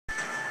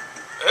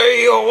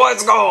Hey, yo,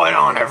 what's going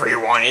on,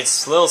 everyone?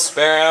 It's Lil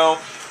Sparrow,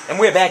 and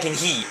we're back in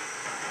Heat.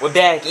 We're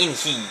back in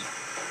Heat.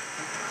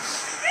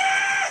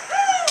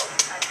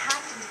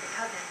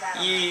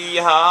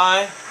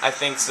 Yeehaw! I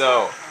think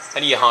so. How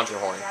do you honk your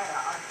horn?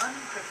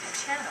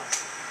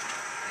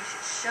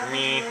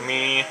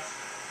 Me.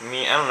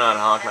 I don't know how to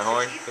honk my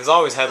horn. There's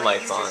always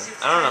headlights on.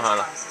 I don't know how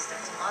to.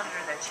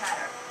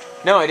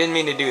 No, I didn't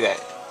mean to do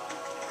that.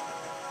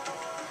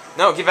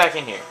 No, get back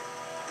in here.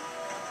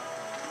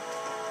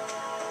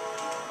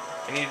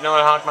 I need to know how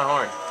to honk my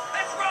horn.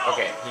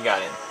 Okay, he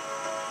got in.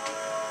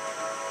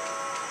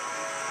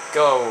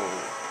 Go.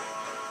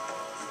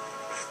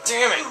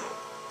 Damn it!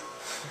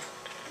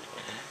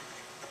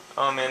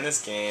 Oh man,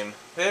 this game,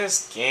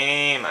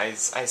 I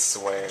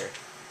swear.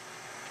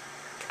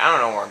 I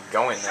don't know where I'm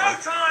going now.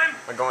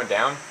 Am I going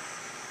down?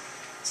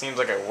 Seems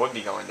like I would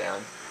be going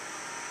down.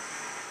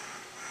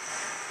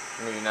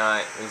 Maybe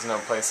not. There's no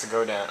place to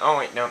go down. Oh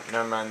wait, nope,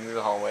 never mind. There's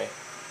a hallway.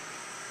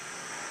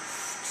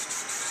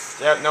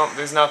 Yep, nope,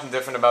 there's nothing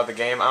different about the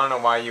game. I don't know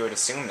why you would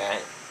assume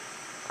that.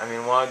 I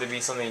mean, why would there be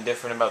something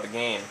different about the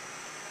game?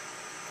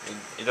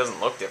 It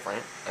doesn't look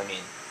different. I mean...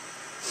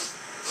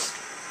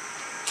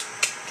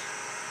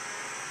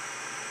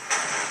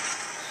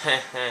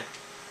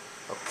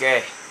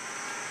 Okay.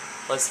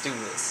 Let's do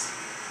this.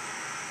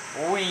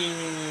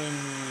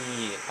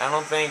 Whee! I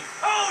don't think...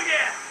 Oh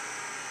yeah!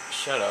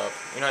 Shut up.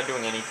 You're not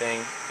doing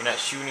anything. You're not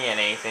shooting at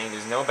anything.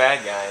 There's no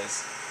bad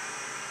guys.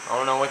 I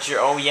don't know what you're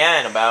oh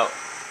yeah-ing about.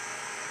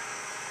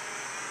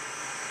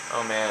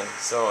 Oh man,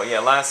 so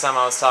yeah, last time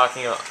I was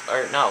talking,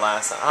 or not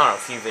last time, I don't know, a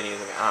few videos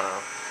ago, I don't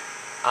know.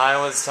 I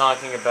was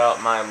talking about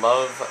my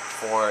love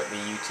for the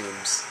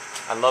YouTubes.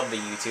 I love the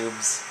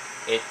YouTubes.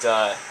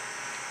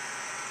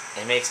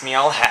 It makes me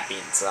all happy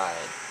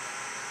inside.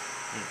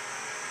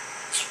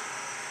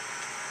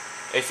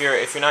 If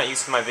you're not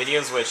used to my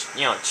videos, which,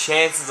 you know,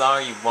 chances are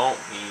you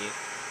won't be,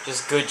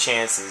 just good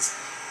chances,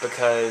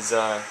 because,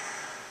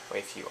 wait,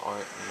 if you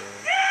aren't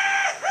new.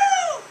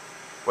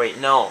 Wait,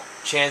 no,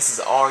 chances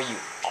are you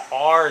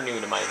are new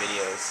to my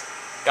videos.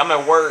 Got my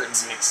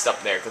words mixed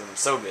up there because I'm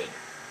so good.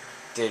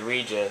 Did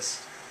we just...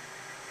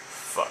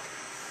 Fuck.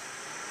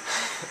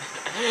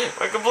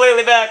 We're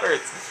completely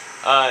backwards.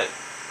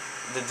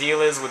 The deal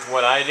is with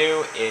what I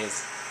do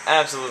is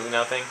absolutely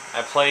nothing.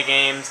 I play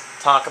games,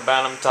 talk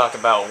about them, talk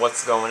about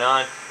what's going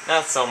on.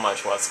 Not so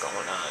much what's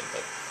going on,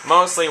 but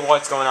mostly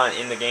what's going on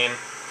in the game.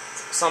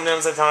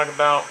 Sometimes I talk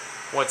about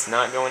what's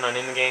not going on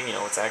in the game, you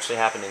know, what's actually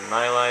happened in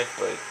my life,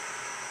 but...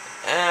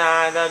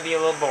 that'd be a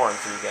little boring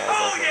for you guys.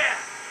 Oh yeah!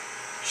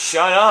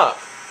 Shut up!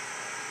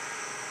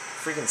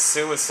 Freaking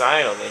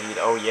suicidal that he'd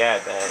oh yeah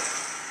at that.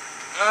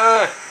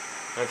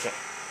 Okay.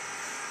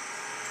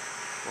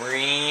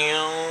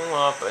 Real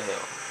up a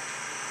hill.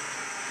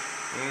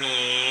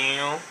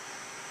 Meow.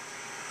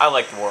 I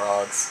like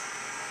warthogs.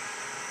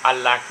 I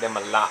like them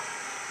a lot.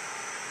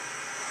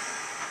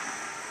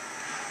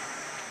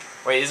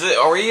 Wait,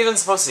 are we even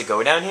supposed to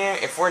go down here?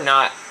 If we're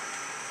not,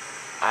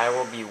 I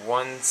will be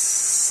one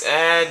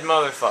sad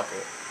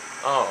motherfucker.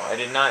 Oh, I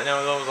did not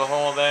know there was a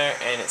hole there,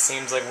 and it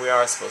seems like we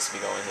are supposed to be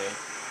going here.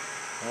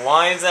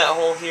 Why is that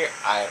hole here?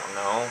 I don't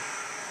know.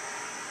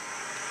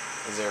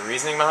 Is there a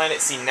reasoning behind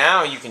it? See,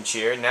 now you can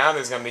cheer. Now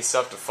there's gonna be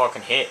stuff to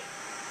fucking hit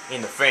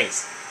in the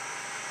face.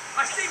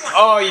 I see one.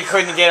 Oh, you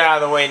couldn't get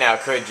out of the way now,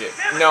 could you?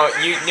 No,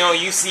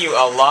 you see a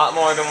lot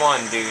more than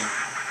one, dude.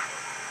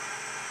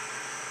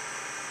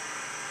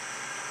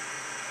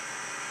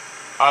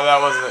 Oh,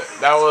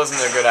 that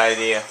wasn't a good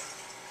idea.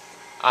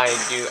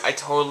 I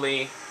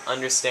totally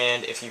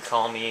understand if you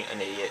call me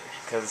an idiot,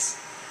 because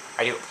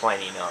I do it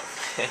plenty enough.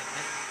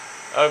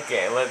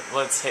 Okay,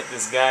 let's hit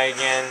this guy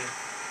again.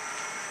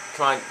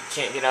 Come on, you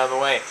can't get out of the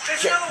way.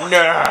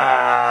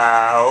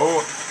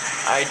 No!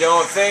 I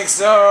don't think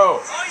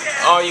so!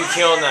 Oh, you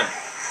killed them.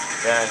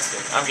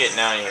 Bastard. I'm getting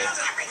out of here.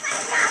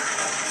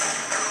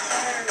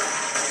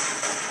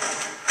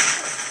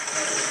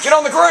 Get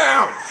on the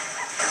ground!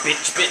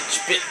 Bitch, bitch,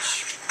 bitch.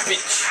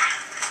 Bitch.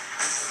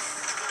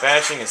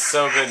 Bashing is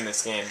so good in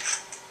this game.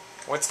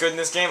 What's good in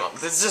this game?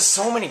 There's just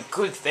so many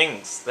good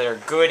things that are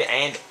good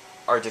and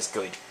are just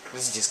good.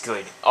 This is just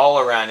good. All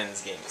around in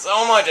this game.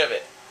 So much of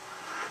it.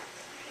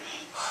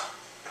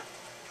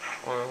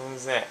 What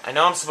was that? I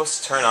know I'm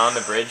supposed to turn on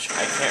the bridge.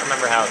 I can't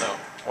remember how though.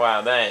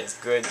 Wow, that is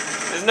good.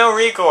 There's no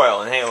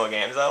recoil in Halo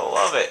games. I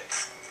love it.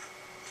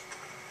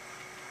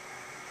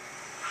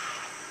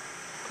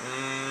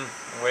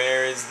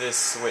 Where is this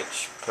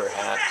switch,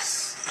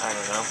 perhaps? I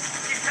don't know.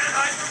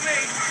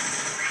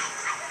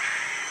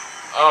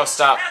 Oh,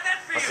 stop.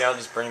 Okay, I'll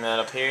just bring that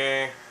up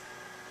here.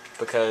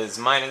 Because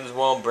might as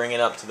well bring it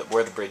up to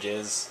where the bridge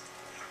is.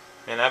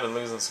 Man, I've been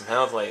losing some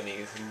health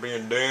lately. I'm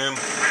being dumb.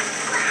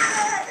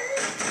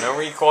 No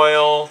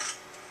recoil.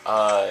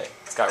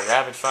 It's got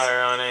rapid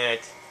fire on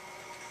it.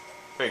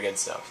 Pretty good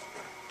stuff.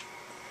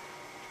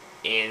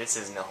 Yeah, this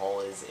isn't a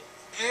hole, is it?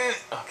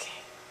 Okay,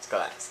 it's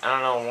glass. I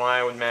don't know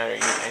why it would matter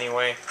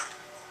anyway.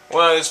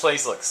 Well, this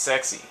place looks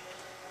sexy.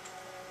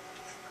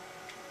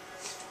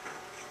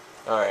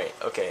 Alright,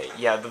 okay,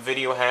 yeah, the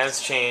video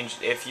has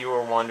changed, if you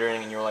were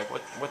wondering and you were like,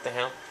 what the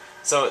hell?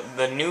 So,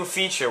 the new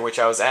feature which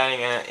I was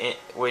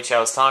which I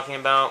was talking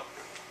about,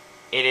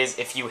 it is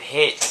if you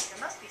hit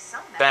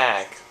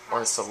back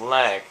or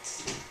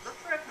select,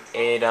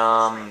 it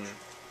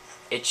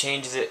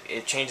changes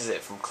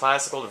it from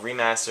classical to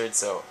remastered.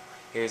 So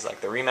here's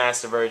like the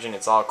remastered version,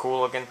 it's all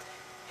cool looking.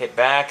 Hit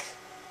back,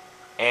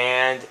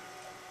 and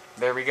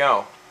there we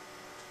go.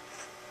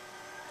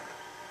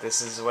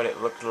 This is what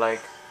it looked like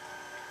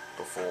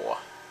before.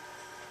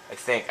 I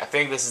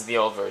think this is the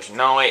old version.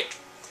 No, wait.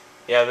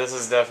 Yeah, this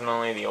is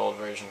definitely the old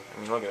version. I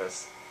mean, look at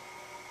this.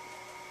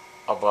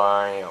 Oh,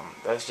 bam.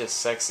 That's just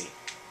sexy.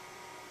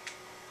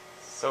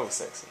 So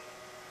sexy.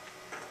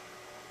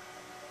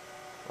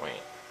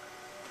 Wait.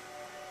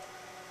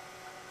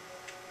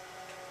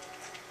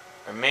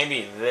 Or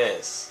maybe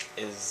this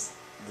is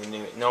the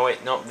new... No,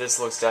 wait. No, this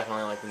looks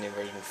definitely like the new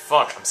version.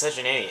 Fuck, I'm such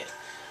an idiot.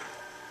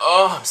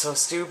 Oh, I'm so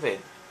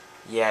stupid.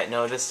 Yeah,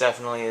 no, this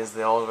definitely is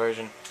the old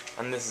version.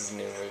 And this is the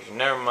new version.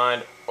 Never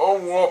mind. Oh,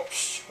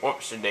 whoops.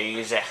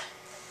 Whoops-a-daisy.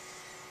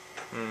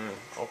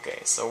 Okay,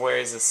 so where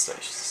is this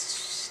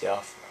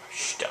stuff?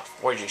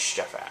 Where's your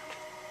stuff at?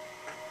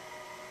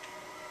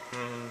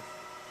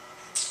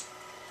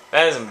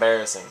 That is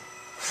embarrassing.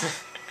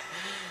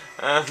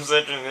 I'm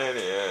such an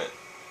idiot.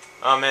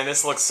 Oh man,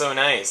 this looks so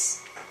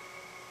nice.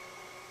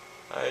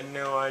 I had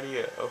no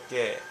idea.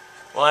 Okay.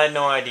 Well, I had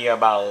no idea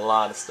about a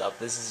lot of stuff.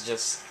 This is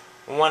just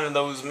one of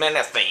those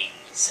many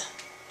things.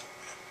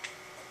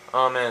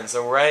 Oh man,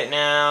 so right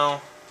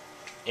now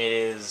it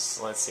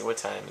is, let's see, what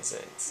time is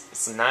it?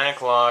 It's 9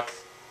 o'clock.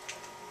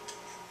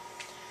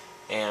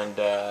 And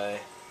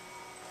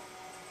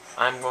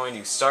I'm going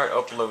to start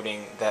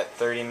uploading that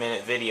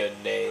 30-minute video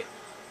today.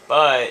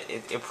 But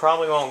it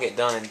probably won't get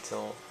done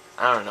until,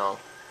 I don't know,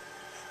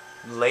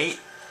 late.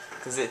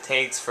 Because it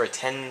takes, for a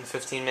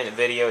 10-15 minute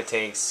video, it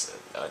takes,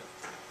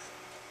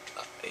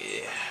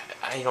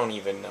 I don't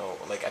even know.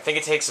 Like, I think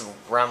it takes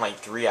around like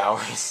 3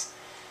 hours.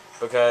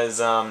 Because,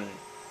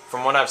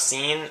 from what I've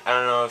seen, I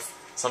don't know if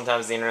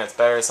sometimes the internet's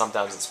better,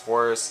 sometimes it's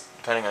worse,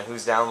 depending on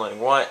who's downloading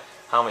what,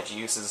 how much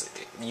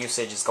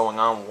usage is going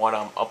on, what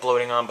I'm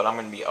uploading on, but I'm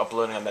going to be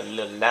uploading on the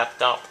little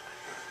laptop.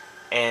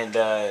 And,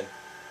 okay.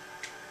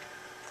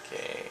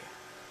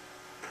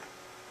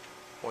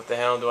 What the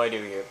hell do I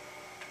do here?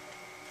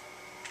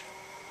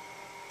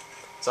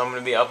 So I'm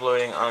going to be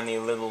uploading on the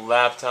little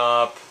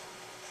laptop,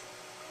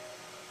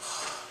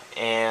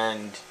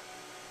 and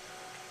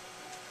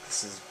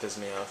this is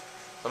pissing me off.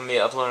 I'm going to be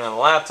uploading on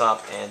the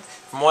laptop, and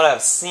from what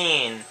I've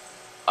seen,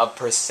 a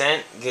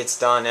percent gets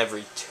done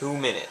every 2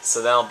 minutes.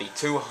 So that'll be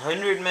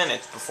 200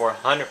 minutes before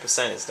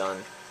 100% is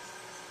done.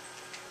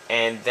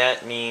 And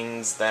that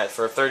means that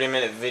for a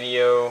 30-minute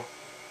video...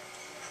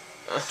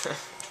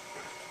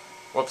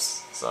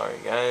 Whoops, sorry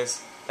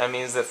guys. That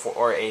means that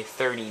for a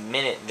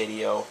 30-minute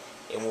video,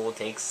 it will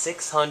take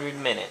 600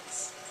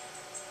 minutes.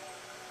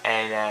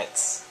 And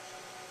that's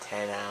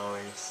 10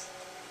 hours.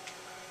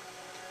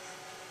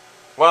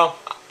 Well,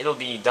 it'll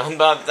be done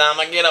by the time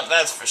I get up,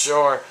 that's for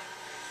sure.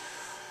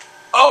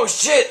 Oh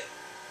shit!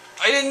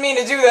 I didn't mean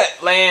to do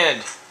that!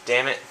 Land!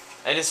 Damn it.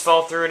 I just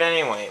fell through it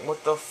anyway.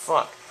 What the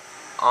fuck?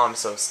 Oh, I'm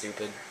so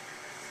stupid.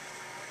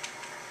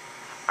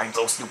 I'm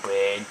so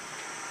stupid.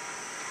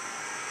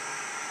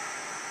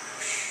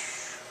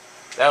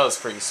 That was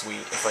pretty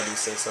sweet, if I do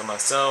say so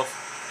myself.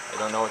 I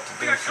don't know what to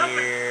do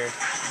here.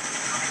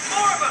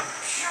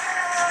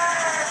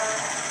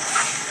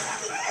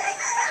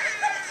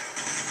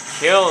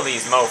 Kill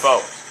these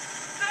mofos.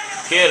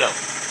 Kill them.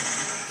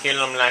 Kill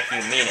them like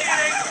you mean it.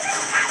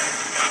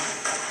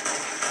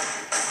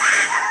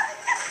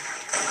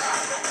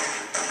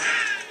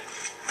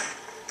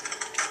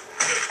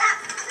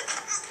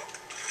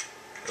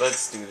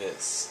 Let's do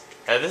this.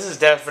 Now, this is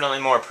definitely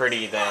more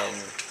pretty than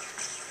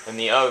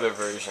the other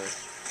version,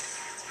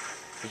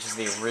 which is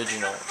the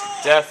original.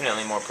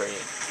 Definitely more pretty.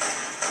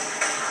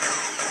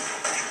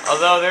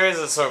 Although there is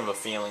a sort of a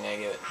feeling I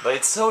get, but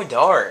it's so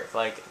dark.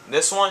 Like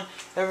this one,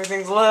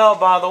 everything's lit up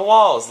by the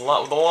walls. The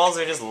walls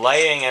are just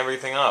lighting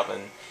everything up,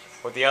 and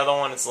with the other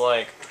one, it's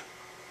like,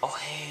 oh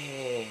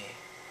hey,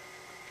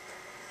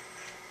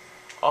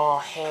 oh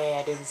hey,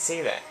 I didn't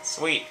see that.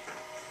 Sweet,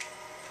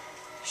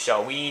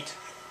 sweet.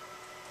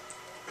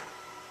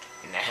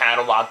 Now how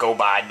do I go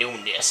by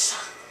doing this?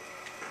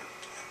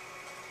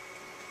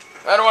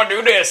 How do I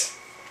do this?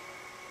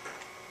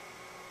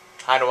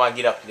 How do I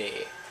get up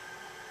there?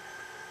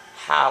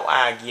 How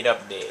I get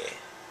up there?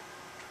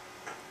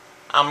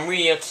 I'm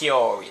real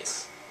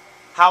curious.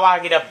 How I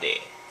get up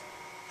there?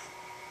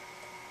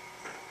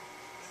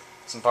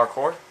 Some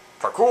parkour?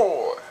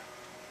 Parkour!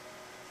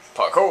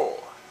 Parkour!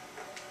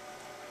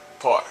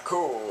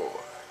 Parkour!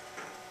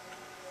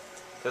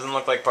 Doesn't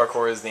look like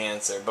parkour is the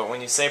answer, but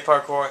when you say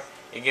parkour,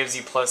 it gives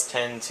you plus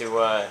 10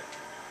 to,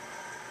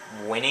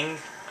 winning?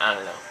 I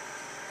don't know.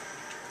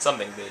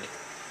 Something good.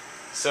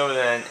 So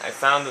then, I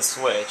found the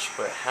switch,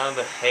 but how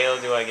the hell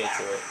do I get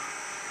to it?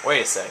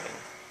 Wait a second.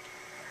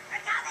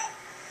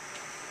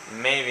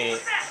 Maybe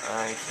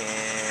I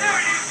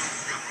can...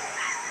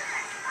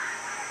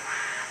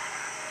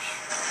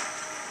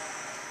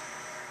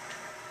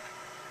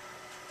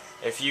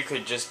 if you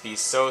could just be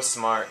so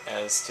smart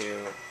as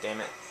to,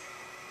 damn it.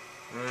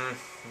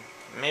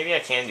 Maybe I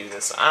can do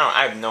this.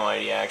 I have no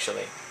idea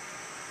actually.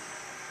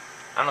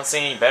 I don't see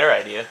any better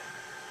idea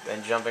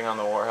than jumping on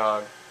the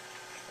Warthog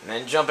and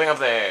then jumping up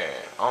there.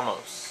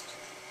 Almost.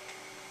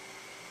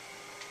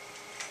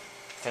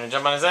 Can I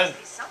jump on his head?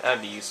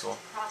 That'd be useful.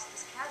 Across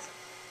this chasm.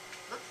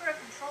 Look for a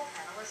control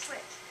panel or switch.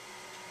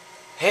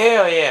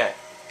 Hell yeah!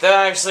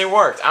 That actually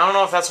worked. I don't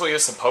know if that's what you're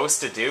supposed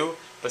to do,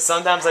 but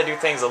sometimes I do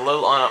things a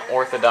little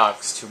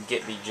unorthodox to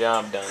get the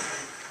job done.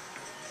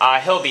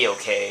 He'll be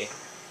okay.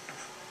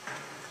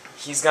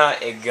 He's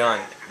got a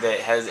gun that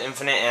has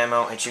infinite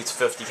ammo and shoots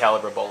 50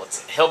 caliber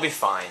bullets. He'll be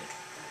fine.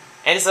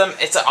 And it's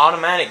an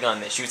automatic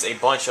gun that shoots a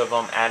bunch of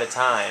them at a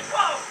time.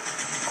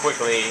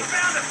 Quickly.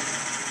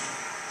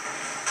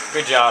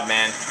 Good job,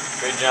 man.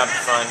 Good job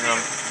finding them.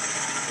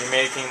 You're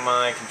making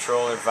my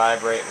controller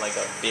vibrate like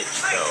a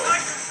bitch, though.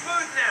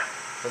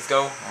 Let's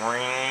go.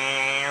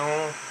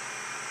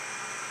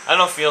 I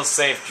don't feel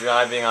safe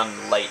driving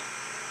on light.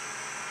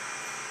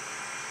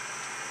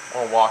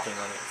 Or walking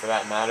on it, for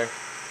that matter.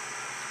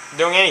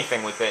 Doing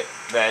anything with it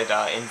that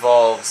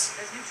involves...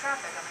 There's new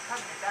traffic on the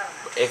Covenant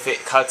battlement. If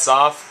it cuts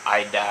off,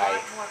 I die.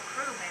 5 more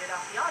crew made it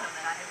off the Autumn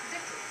than I had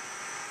predicted.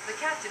 The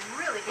captain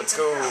really gave Let's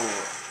them go.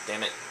 hell.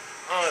 Damn it.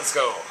 Oh, let's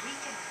go. We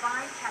can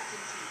find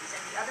Captain Keyes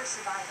and the other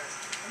survivors,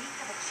 and we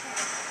have a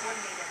chance to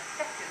coordinate an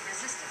effective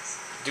resistance.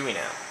 Do we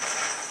now?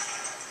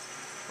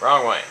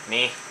 Wrong way.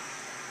 Me.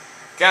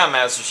 God,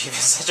 Master Chief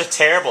is such a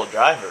terrible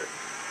driver.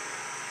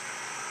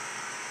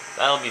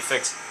 That'll be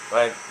fixed.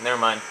 But never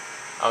mind.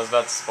 I was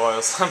about to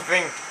spoil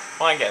something.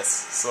 Well, I guess.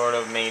 Sort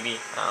of, maybe.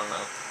 I don't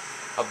know.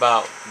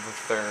 About the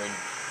third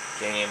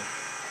game.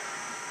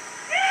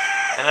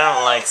 And I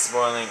don't like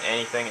spoiling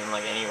anything in,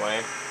 like, any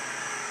way.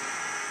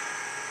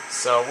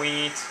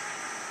 Sweet.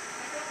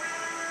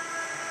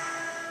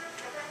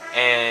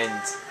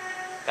 And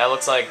that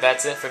looks like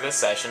that's it for this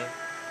session.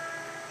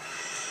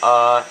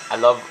 I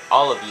love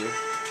all of you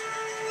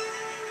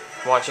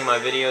watching my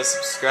videos.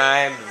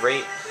 Subscribe,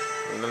 rate.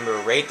 Remember,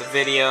 rate the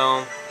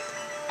video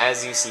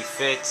as you see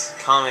fit.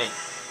 Comment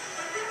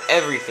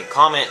everything.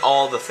 Comment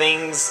all the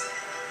things.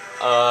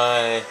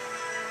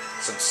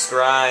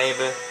 Subscribe.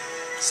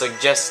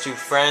 Suggest to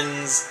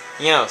friends.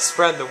 You know,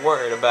 spread the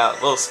word about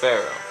Little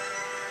Sparrow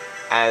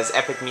as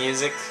epic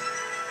music.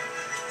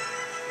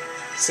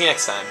 See you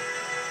next time.